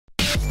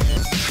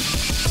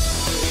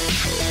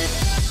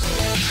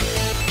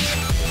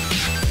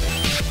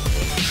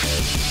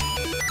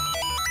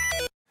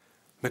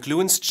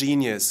McLuhan's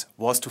genius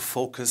was to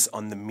focus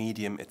on the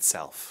medium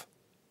itself.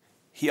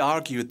 He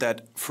argued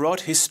that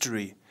throughout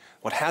history,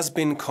 what has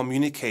been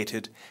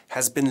communicated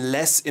has been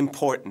less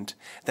important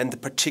than the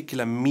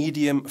particular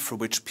medium through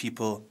which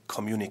people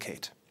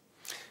communicate.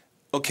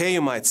 Okay,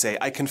 you might say,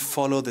 I can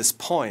follow this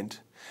point,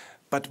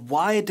 but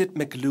why did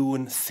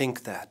McLuhan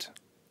think that?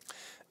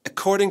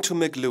 According to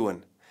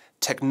McLuhan,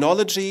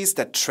 technologies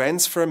that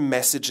transfer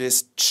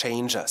messages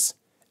change us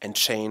and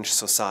change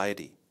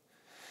society.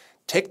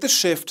 Take the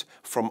shift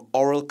from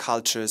oral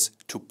cultures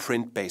to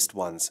print-based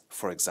ones,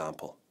 for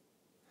example.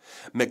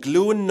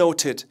 McLuhan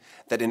noted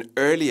that in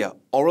earlier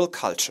oral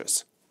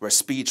cultures, where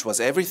speech was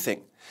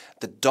everything,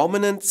 the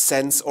dominant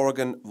sense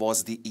organ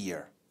was the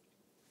ear.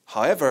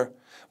 However,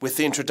 with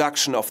the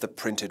introduction of the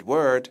printed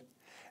word,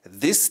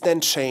 this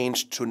then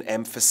changed to an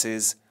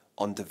emphasis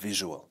on the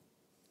visual.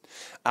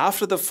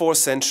 After the 4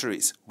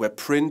 centuries, where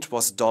print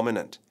was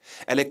dominant,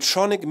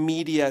 electronic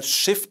media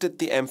shifted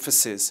the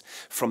emphasis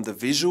from the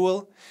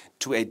visual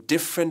to a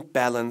different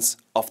balance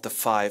of the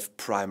 5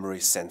 primary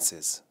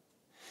senses.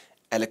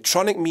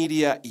 Electronic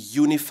media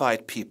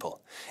unified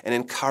people and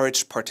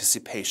encouraged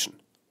participation,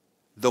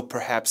 though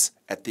perhaps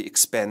at the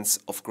expense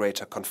of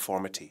greater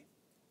conformity.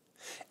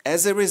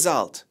 As a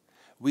result,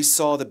 we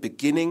saw the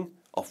beginning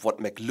of what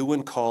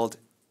McLuhan called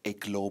a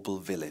global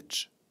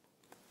village.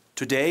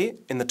 Today,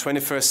 in the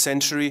 21st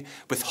century,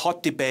 with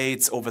hot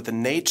debates over the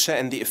nature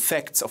and the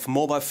effects of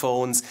mobile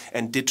phones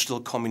and digital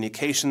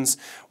communications,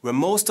 where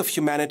most of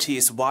humanity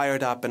is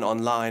wired up and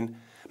online,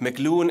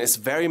 McLuhan is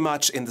very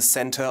much in the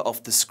center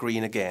of the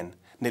screen again,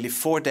 nearly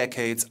 4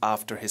 decades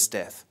after his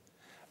death.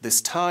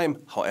 This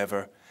time,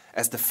 however,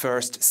 as the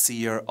first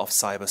seer of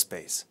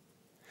cyberspace.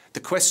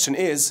 The question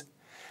is,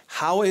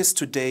 how is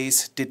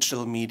today's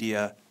digital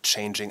media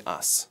changing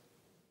us?